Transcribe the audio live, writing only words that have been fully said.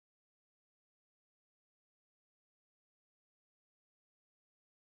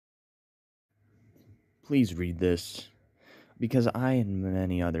Please read this, because I and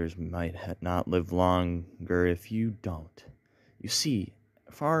many others might not live longer if you don't. You see,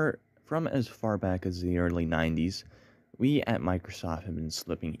 as far back as the early 90s, we at Microsoft have been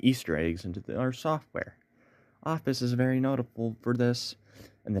slipping Easter eggs into our software. Office is very notable for this.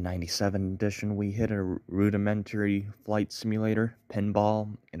 In the 97 edition, we hid a rudimentary flight simulator,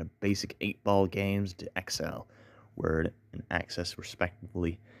 pinball, and a basic 8-ball games to Excel, Word, and Access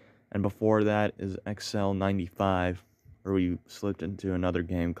respectively. And before that is Excel 95, where we slipped into another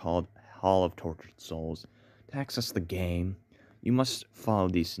game called Hall of Tortured Souls. To access the game, you must follow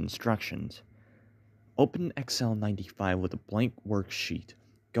these instructions. Open Excel 95 with a blank worksheet.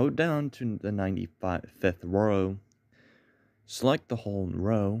 Go down to the 95th row, select the whole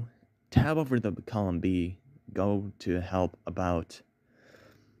row, tab over the column B, go to Help About,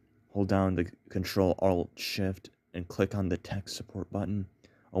 hold down the Control-Alt-Shift, and click on the Tech Support button.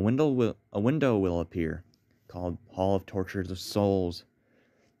 A window will appear called Hall of Tortured Souls.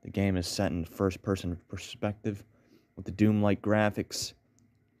 The game is set in first-person perspective with the Doom-like graphics.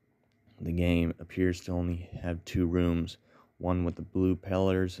 The game appears to only have two rooms, one with the blue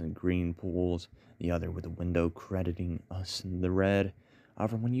pillars and green pools, the other with a window crediting us in the red.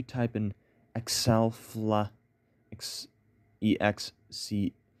 However, when you type in Excelfla, EXCELKFA,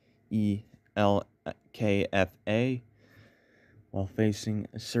 while facing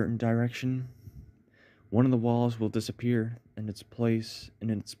a certain direction, one of the walls will disappear, and in its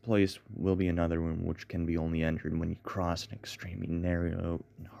place will be another room which can be only entered when you cross an extremely narrow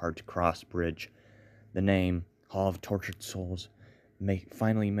and hard-to-cross bridge. The name, Hall of Tortured Souls,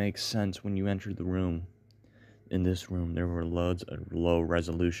 finally makes sense when you enter the room. In this room, there were loads of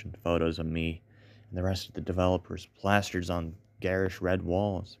low-resolution photos of me and the rest of the developers plastered on garish red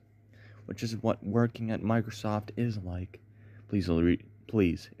walls, which is what working at Microsoft is like.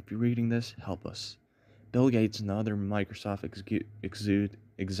 Please, if you're reading this, help us. Bill Gates and the other Microsoft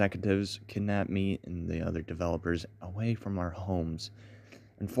executives kidnapped me and the other developers away from our homes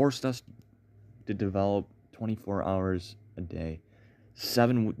and forced us to develop 24 hours a day,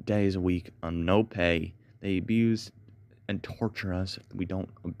 7 days a week on no pay. They abuse and torture us if we don't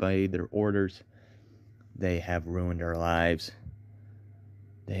obey their orders. They have ruined our lives.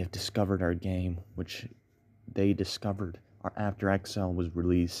 They have discovered our game, which they discovered after Excel was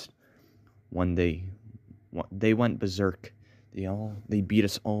released. One day, they went berserk. They beat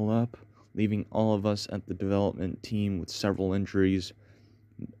us all up, leaving all of us at the development team with several injuries,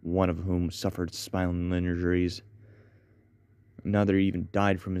 one of whom suffered spinal injuries. Another even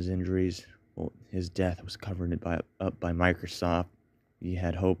died from his injuries. Well, his death was covered up by Microsoft. We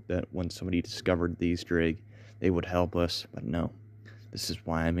had hoped that when somebody discovered the Easter egg, they would help us, but no. This is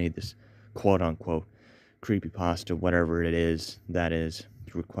why I made this quote-unquote creepypasta, whatever it is, to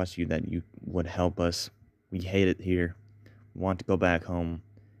request you that you would help us. We hate it here. We want to go back home,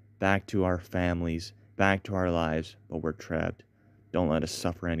 back to our families, back to our lives, but we're trapped. Don't let us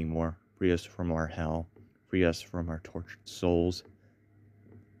suffer anymore. Free us from our hell. Free us from our tortured souls.